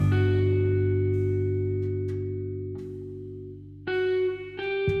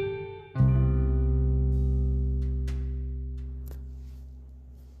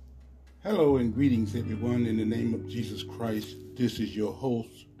Hello and greetings, everyone. In the name of Jesus Christ, this is your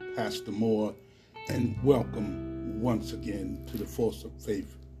host, Pastor Moore, and welcome once again to the Force of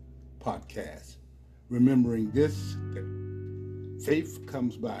Faith podcast. Remembering this, that faith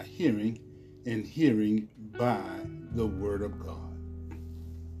comes by hearing, and hearing by the Word of God.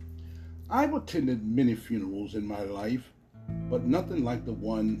 I've attended many funerals in my life, but nothing like the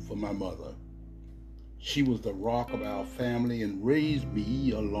one for my mother. She was the rock of our family and raised me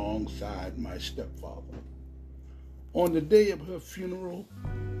alongside my stepfather. On the day of her funeral,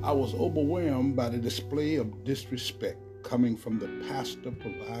 I was overwhelmed by the display of disrespect coming from the pastor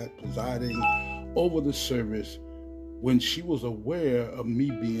presiding over the service when she was aware of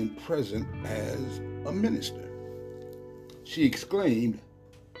me being present as a minister. She exclaimed,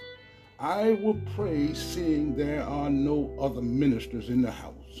 "I will pray seeing there are no other ministers in the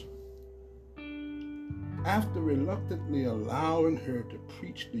house." After reluctantly allowing her to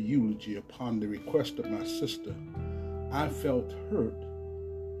preach the eulogy upon the request of my sister, I felt hurt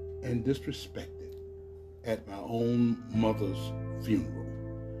and disrespected at my own mother's funeral.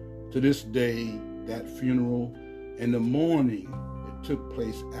 To this day, that funeral and the mourning that took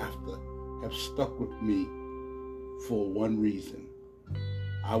place after have stuck with me for one reason.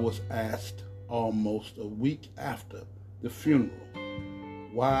 I was asked almost a week after the funeral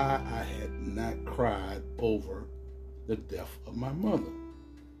why I had not cried over the death of my mother.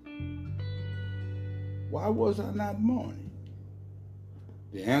 Why was I not mourning?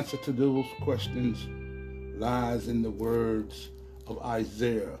 The answer to those questions lies in the words of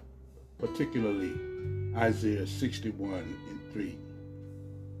Isaiah, particularly Isaiah 61:3.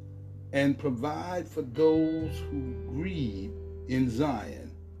 "And provide for those who grieve in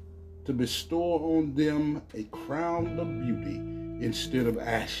Zion, to bestow on them a crown of beauty instead of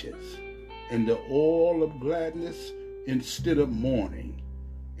ashes, and the oil of gladness instead of mourning,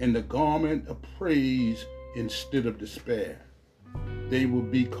 and the garment of praise instead of despair. They will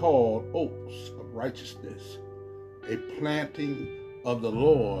be called oaks of righteousness, a planting of the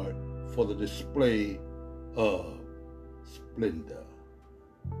Lord for the display of splendor."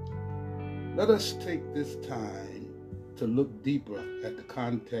 Let us take this time to look deeper at the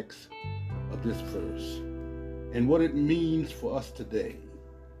context of this verse and what it means for us today.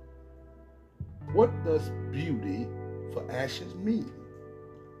 What does beauty for ashes mean?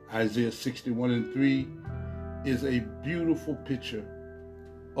 Isaiah 61:3 is a beautiful picture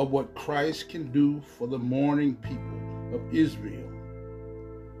of what Christ can do for the mourning people of Israel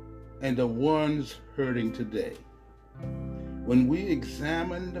and the ones hurting today. When we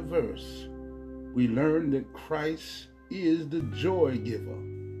examine the verse, we learn that Christ is the joy giver.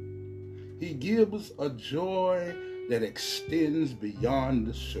 He gives a joy that extends beyond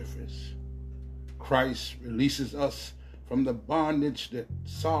the surface. Christ releases us from the bondage that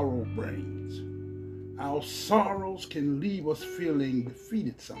sorrow brings. Our sorrows can leave us feeling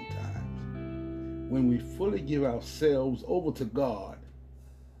defeated sometimes. When we fully give ourselves over to God,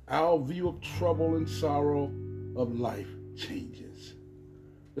 our view of trouble and sorrow of life changes.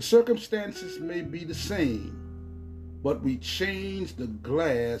 The circumstances may be the same, but we change the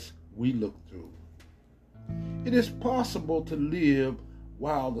glass we look through. It is possible to live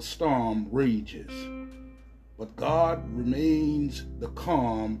while the storm rages, but God remains the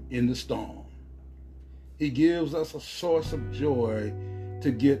calm in the storm. He gives us a source of joy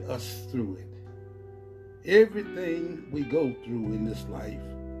to get us through it. Everything we go through in this life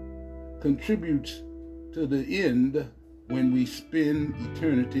contributes to the end when we spend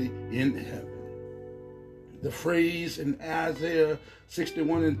eternity in heaven. The phrase in Isaiah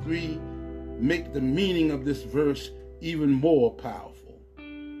 61:3 make the meaning of this verse even more powerful.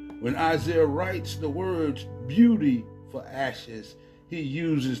 When Isaiah writes the words beauty for ashes, he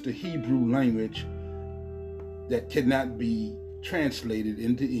uses the Hebrew language that cannot be translated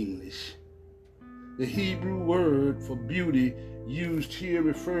into English. The Hebrew word for beauty used here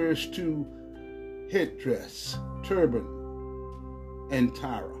refers to headdress, turban, and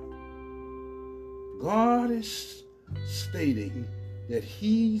tiara. God is stating that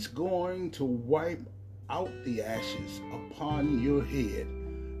He's going to wipe out the ashes upon your head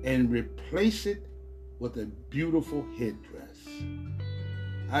and replace it with a beautiful headdress.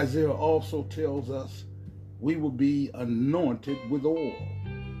 Isaiah also tells us we will be anointed with oil.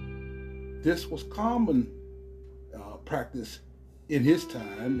 This was common practice in his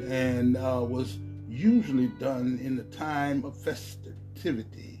time and was usually done in the time of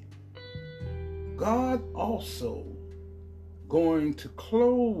festivity. God also going to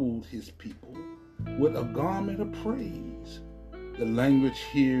clothe his people with a garment of praise. The language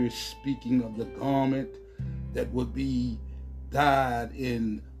here is speaking of the garment that would be dyed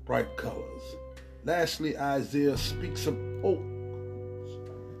in bright colors. Lastly, Isaiah speaks of oaks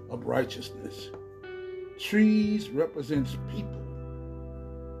of righteousness. Trees represents people,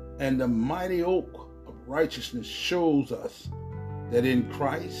 and the mighty oak of righteousness shows us that in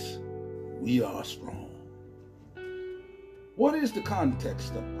Christ we are strong. What is the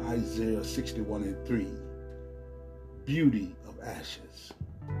context of Isaiah 61:3? Beauty of ashes.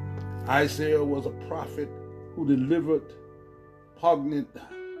 Isaiah was a prophet who delivered poignant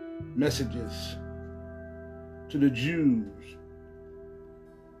messages to the Jews.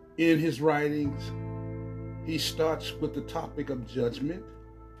 In his writings, he starts with the topic of judgment.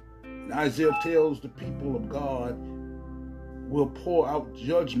 And Isaiah tells the people of God will pour out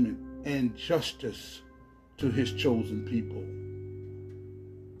judgment and justice to his chosen people.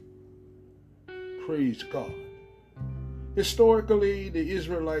 Praise God. Historically, the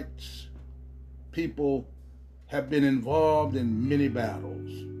Israelites people have been involved in many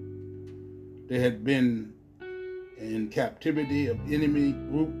battles. They had been in captivity of enemy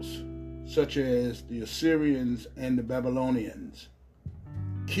groups such as the Assyrians and the Babylonians.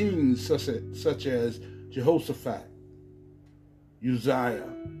 Kings such as Jehoshaphat,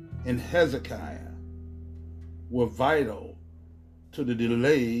 Uzziah, and Hezekiah were vital to the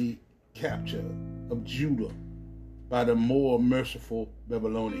delayed capture of Judah by the more merciful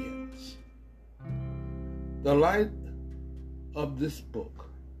Babylonians. The light of this book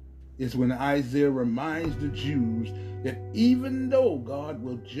is when Isaiah reminds the Jews that even though God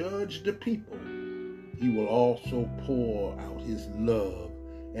will judge the people, he will also pour out his love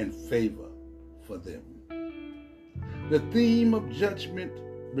and favor for them. The theme of judgment,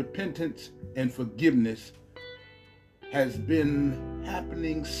 repentance, and forgiveness has been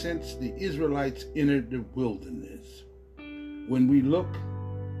happening since the Israelites entered the wilderness. When we look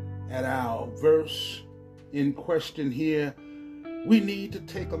at our verse in question here, we need to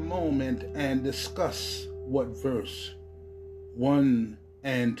take a moment and discuss what verse 1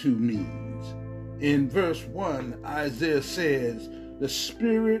 and 2 means. In verse 1, Isaiah says, "The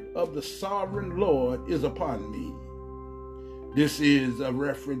Spirit of the Sovereign Lord is upon me." This is a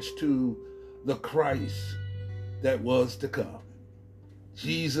reference to the Christ that was to come.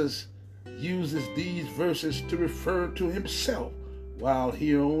 Jesus uses these verses to refer to himself while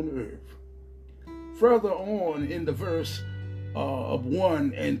here on earth. Further on in the verse of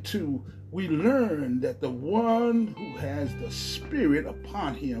 1 and 2, we learn that the one who has the Spirit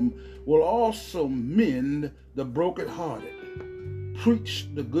upon him will also mend the brokenhearted, preach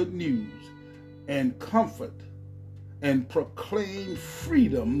the good news, and comfort and proclaim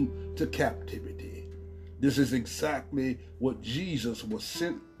freedom to captivity. This is exactly what Jesus was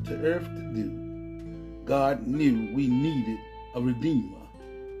sent to earth to do. God knew we needed a Redeemer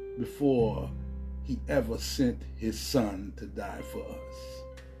before he ever sent his Son to die for us.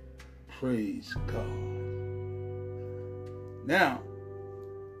 Praise God. Now,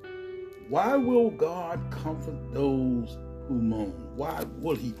 why will God comfort those who mourn? Why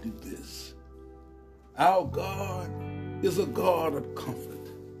will he do this? Our God is a God of comfort.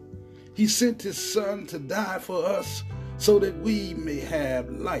 He sent his Son to die for us so that we may have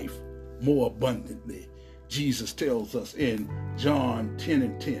life more abundantly. Jesus tells us in John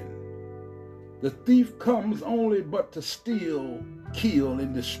 10:10, "The thief comes only but to steal, kill,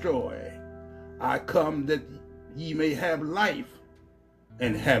 and destroy. I come that ye may have life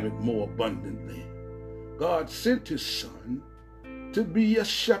and have it more abundantly." God sent his Son to be a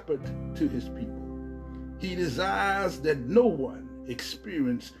shepherd to his people. He desires that no one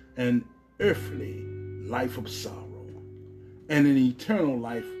experience an earthly life of sorrow and an eternal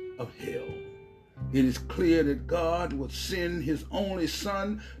life of hell. It is clear that God would send his only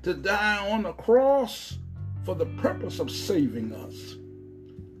Son to die on the cross for the purpose of saving us.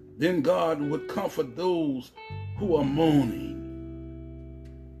 Then God would comfort those who are mourning.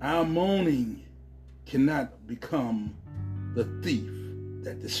 Our mourning cannot become the thief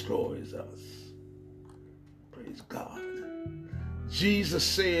that destroys us. Praise God. Jesus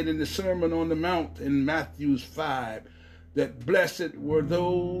said in the Sermon on the Mount in Matthew 5 that blessed were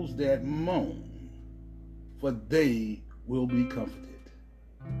those that mourn, for they will be comforted.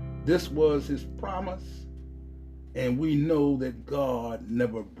 This was his promise, and we know that God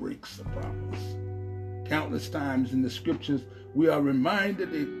never breaks a promise. Countless times in the scriptures, we are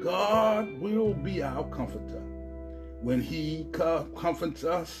reminded that God will be our comforter. When he comforts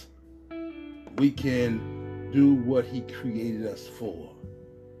us, we can do what he created us for,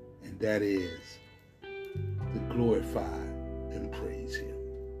 and that is to glorify and praise him.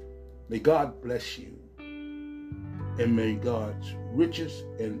 May God bless you, and may God's richest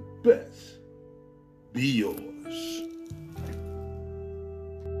and best be yours.